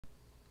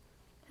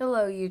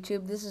Hello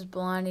YouTube, this is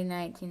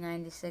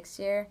Blondie1996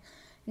 here,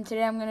 and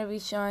today I'm going to be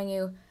showing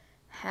you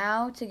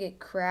how to get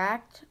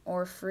cracked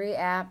or free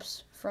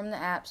apps from the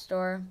App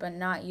Store, but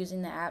not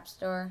using the App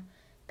Store,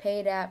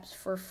 paid apps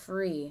for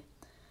free.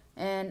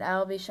 And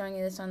I'll be showing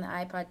you this on the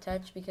iPod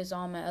Touch because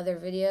all my other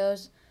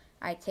videos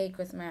I take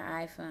with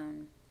my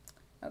iPhone.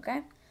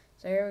 Okay,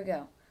 so here we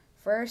go.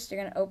 First, you're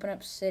going to open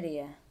up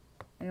Cydia,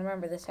 and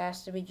remember this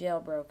has to be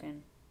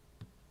jailbroken.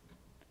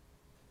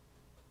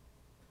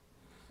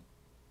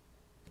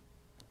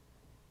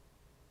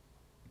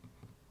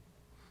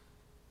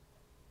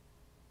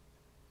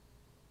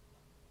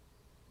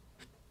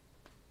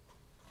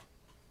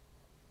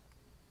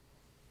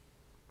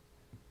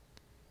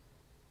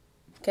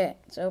 Okay,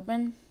 it's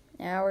open.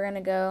 Now we're going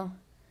to go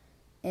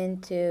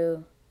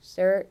into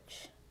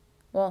search.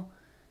 Well,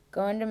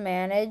 go into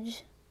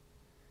manage.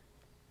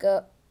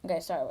 Okay,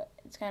 sorry, wait.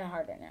 It's kind of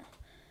hard right now.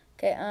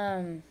 Okay,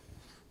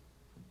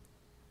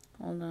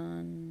 hold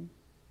on.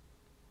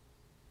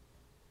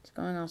 It's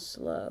going all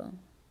slow.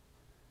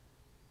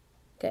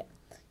 Okay,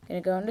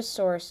 going to go into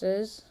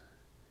sources.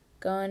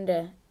 Go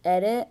into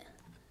edit,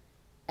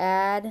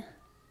 add,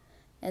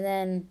 and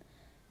then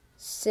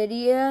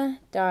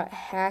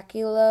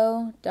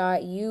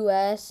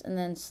cydia.hackilo.us and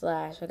then /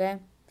 okay?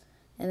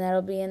 And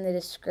that'll be in the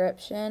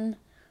description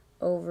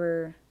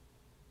over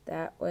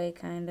that way,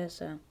 kinda,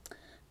 so,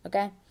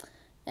 okay?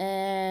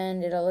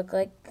 And it'll look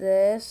like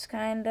this,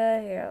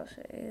 kinda. Here, I'll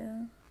show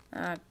you.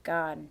 Oh,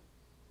 God.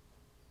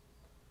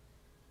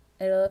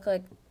 It'll look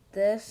like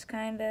this,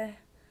 kinda.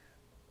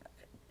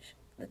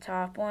 The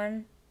top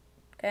one,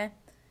 okay?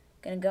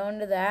 Gonna go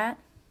into that.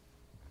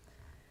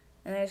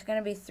 And there's going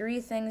to be 3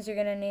 things you're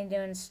going to need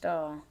to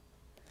install.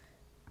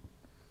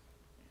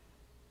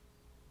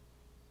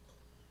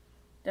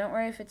 Don't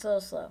worry if it's a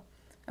little slow.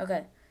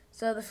 Okay,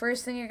 so the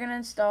first thing you're going to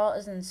install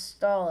is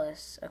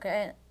Installous,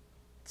 okay?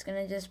 It's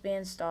going to just be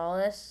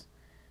Installous.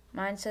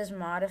 Mine says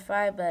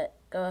modify, but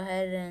go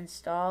ahead and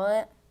install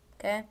it,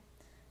 okay?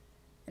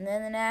 And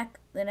then the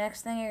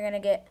next thing you're going to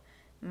get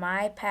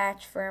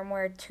miPatch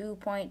firmware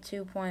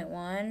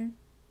 2.2.1.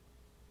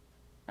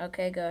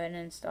 Okay, go ahead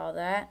and install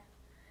that.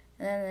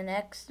 And then the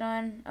next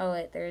one, oh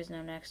wait, there is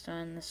no next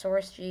one. The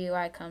source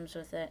GUI comes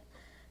with it.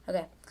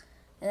 Okay,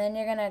 and then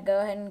you're going to go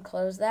ahead and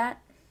close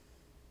that.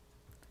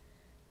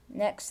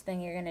 Next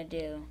thing you're going to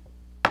do,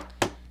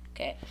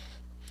 okay,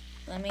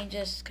 let me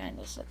just kind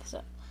of set this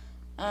up.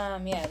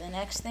 Yeah, the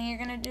next thing you're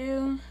going to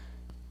do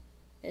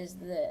is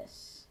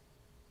this.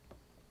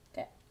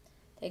 Okay,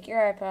 take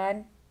your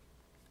iPod.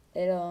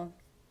 It'll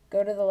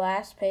go to the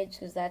last page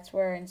because that's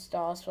where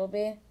Installous will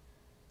be.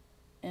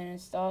 And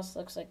Installous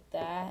looks like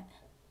that.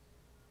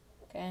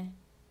 Okay,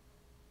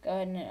 go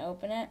ahead and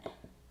open it.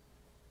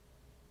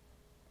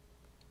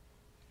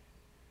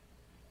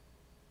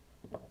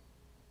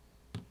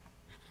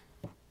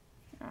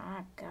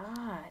 Oh,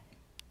 God.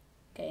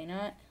 Okay, you know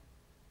what?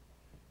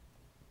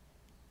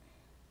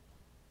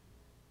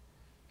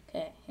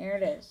 Okay, here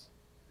it is.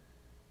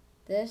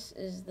 This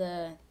is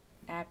the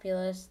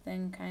Appulous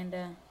thing,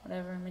 kinda,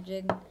 whatever,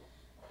 majig.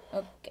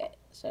 Okay,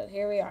 so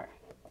here we are.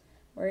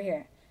 We're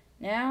here.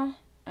 Now,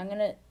 I'm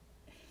gonna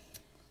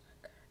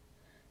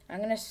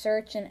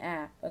search an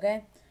app,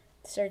 okay?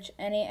 Search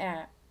any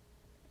app.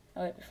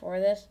 Oh, wait, before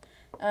this,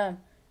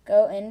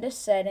 go into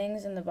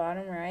settings in the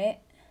bottom right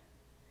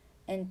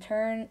and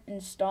turn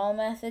install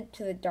method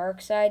to the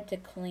dark side to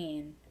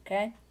clean,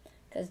 okay?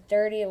 Because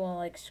dirty will,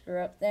 like,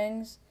 screw up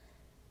things.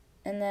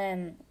 And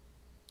then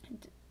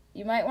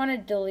you might want to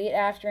delete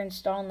after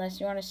install unless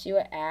you want to see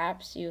what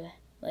apps you,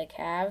 like,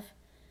 have.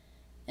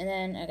 And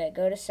then, okay,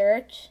 go to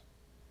search.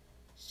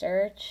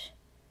 Search.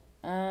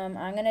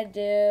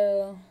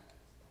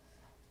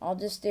 I'll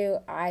just do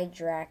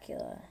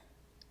iDracula.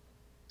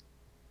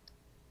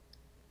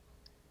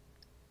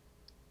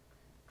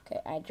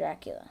 Okay,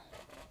 iDracula.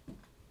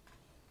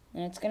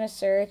 And it's going to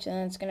search, and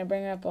then it's going to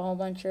bring up a whole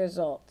bunch of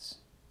results.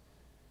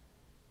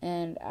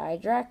 And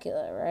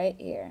iDracula right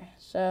here.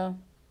 So,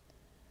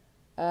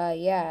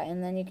 yeah,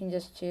 and then you can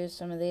just choose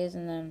some of these,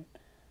 and then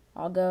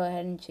I'll go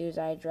ahead and choose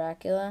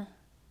iDracula,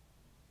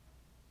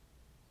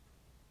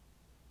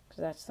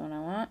 because that's the one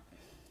I want.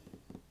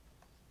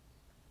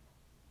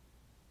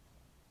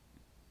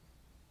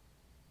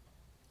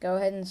 Go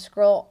ahead and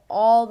scroll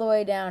all the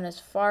way down as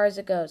far as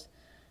it goes.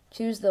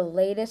 Choose the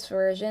latest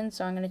version,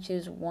 so I'm going to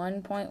choose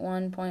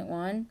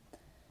 1.1.1.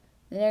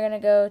 Then you're going to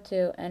go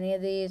to any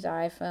of these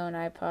iPhone,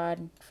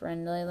 iPod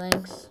friendly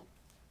links.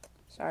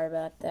 Sorry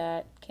about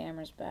that,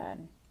 camera's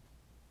bad.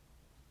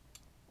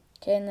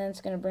 Okay, and then it's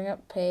going to bring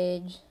up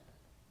page.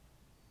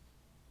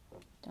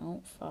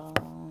 Don't fall.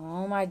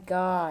 Oh my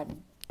God.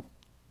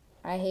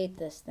 I hate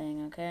this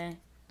thing, okay?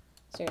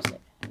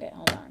 Seriously. Okay,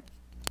 hold on.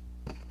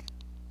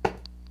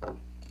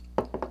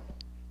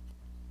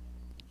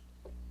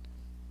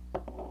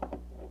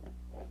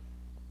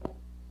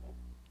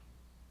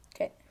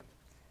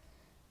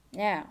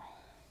 Now,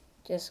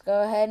 just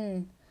go ahead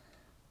and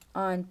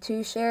on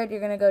to shared, you're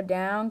going to go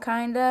down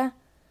kinda,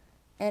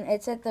 and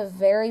it's at the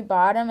very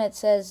bottom. It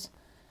says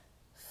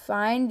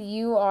find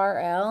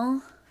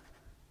URL,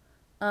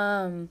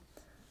 And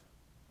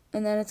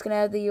then it's going to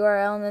have the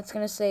URL, and it's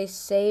going to say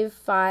save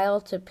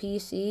file to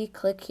PC.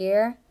 Click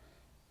here.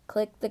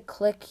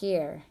 Click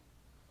here.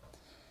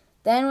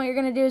 Then what you're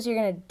going to do is you're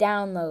going to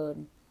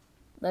download.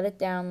 Let it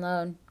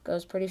download.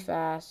 Goes pretty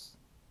fast.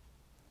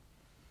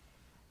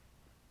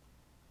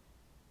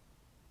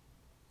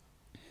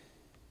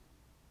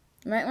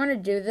 You might want to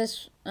do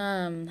this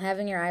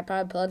having your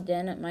iPod plugged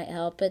in. It might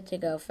help it to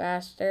go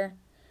faster.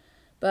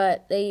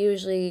 But they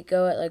usually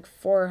go at like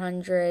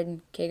 400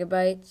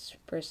 gigabytes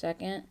per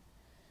second.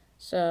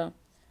 So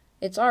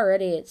it's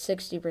already at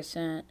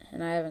 60%,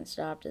 and I haven't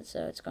stopped it,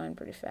 so it's going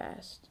pretty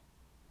fast.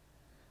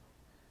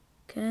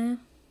 Okay,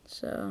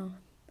 so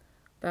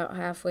about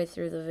halfway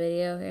through the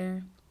video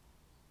here.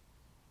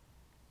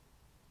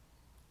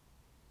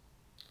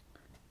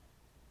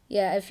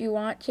 Yeah, if you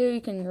want to,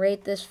 you can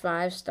rate this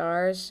 5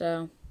 stars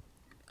so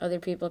other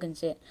people can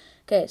see it.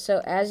 Okay,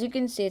 so as you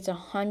can see, it's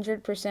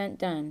 100%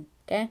 done.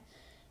 Okay,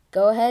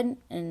 go ahead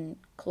and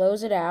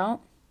close it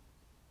out.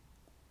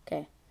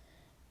 Okay,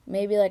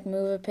 maybe like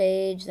move a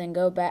page, then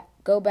go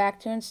back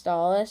to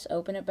Installous,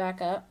 open it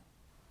back up.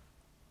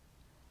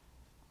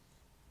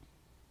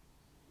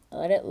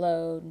 Let it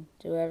load,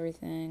 do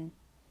everything.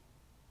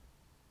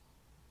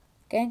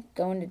 Okay,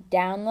 go into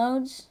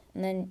downloads,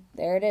 and then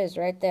there it is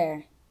right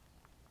there.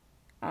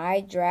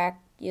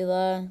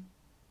 iDracula,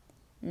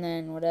 and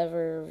then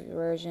whatever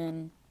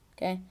version.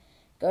 Okay,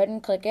 go ahead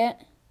and click it.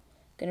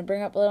 Gonna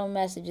bring up a little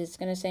message. It's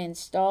gonna say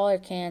install or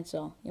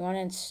cancel. You want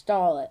to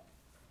install it.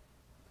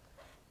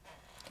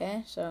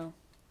 Okay, so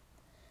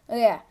oh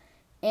yeah,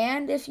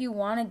 and if you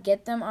want to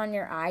get them on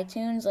your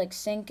iTunes, like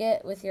sync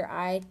it with your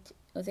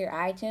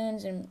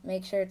iTunes and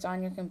make sure it's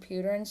on your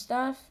computer and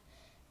stuff,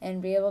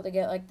 and be able to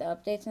get like the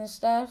updates and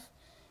stuff,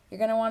 you're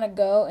going to want to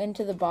go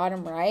into the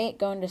bottom right,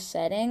 go into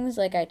settings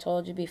like I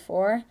told you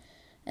before,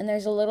 and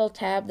there's a little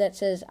tab that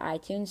says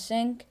iTunes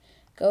Sync.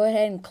 Go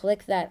ahead and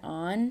click that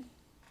on.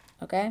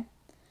 Okay,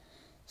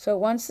 so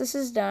once this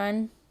is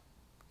done,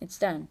 it's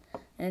done,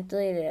 and it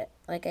deleted it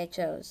like I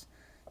chose.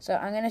 So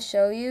I'm going to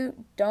show you.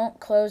 Don't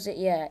close it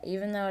yet,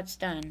 even though it's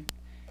done.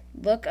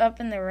 Look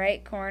up in the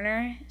right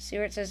corner. See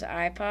where it says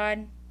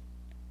iPod?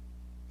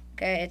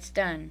 Okay, it's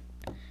done.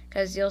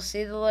 Because you'll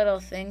see the little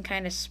thing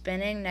kind of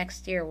spinning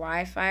next to your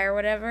Wi-Fi or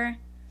whatever.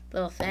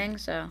 Little thing.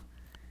 So,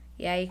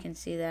 yeah, you can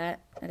see that.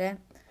 Okay.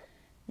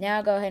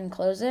 Now go ahead and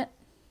close it.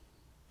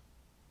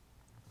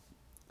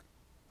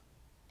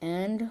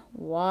 And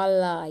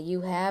voila.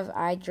 You have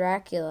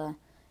iDracula.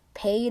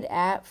 Paid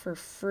app for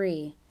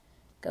free.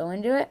 Go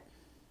into it.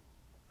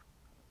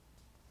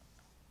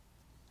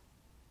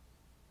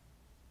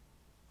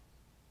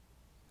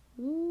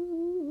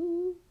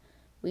 Ooh,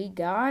 we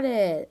got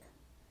it.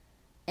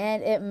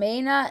 And it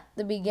may not,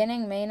 the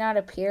beginning may not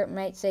appear. It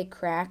might say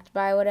cracked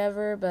by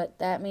whatever, but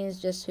that means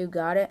just who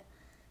got it.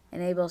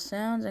 Enable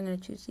sounds. I'm going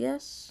to choose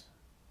yes.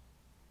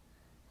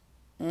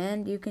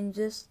 And you can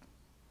just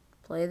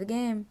play the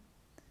game.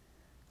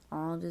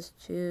 I'll just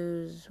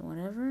choose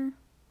whatever.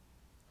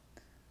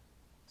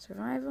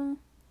 Survival.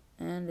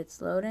 And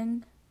it's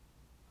loading.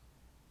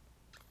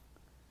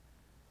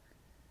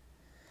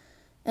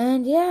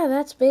 And yeah,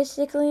 that's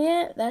basically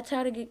it. That's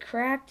how to get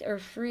cracked or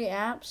free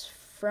apps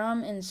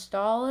from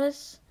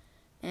Installous.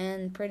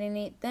 And pretty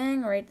neat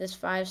thing. Rate this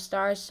 5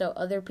 stars so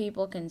other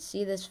people can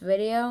see this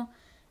video.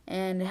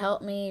 And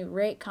help me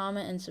rate,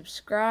 comment, and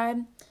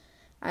subscribe.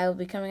 I will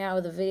be coming out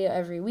with a video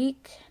every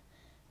week.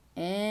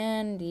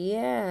 And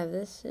yeah,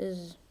 this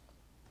is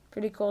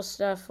pretty cool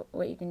stuff,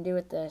 what you can do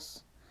with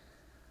this.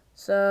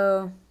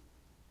 So,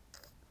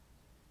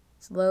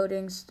 it's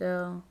loading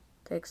still.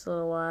 Takes a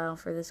little while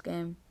for this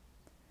game.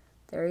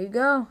 There you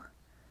go.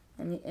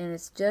 And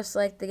it's just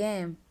like the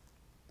game.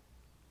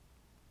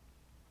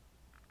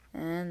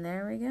 And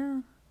there we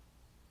go.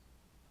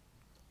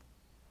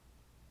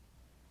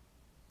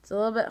 It's a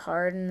little bit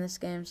hard in this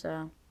game,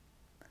 so.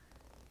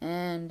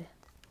 And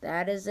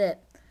that is it.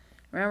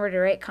 Remember to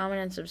rate, comment,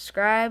 and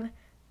subscribe.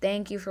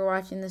 Thank you for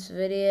watching this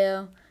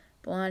video.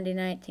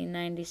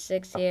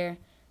 Blondie1996 here.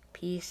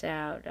 Peace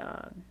out,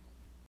 dog.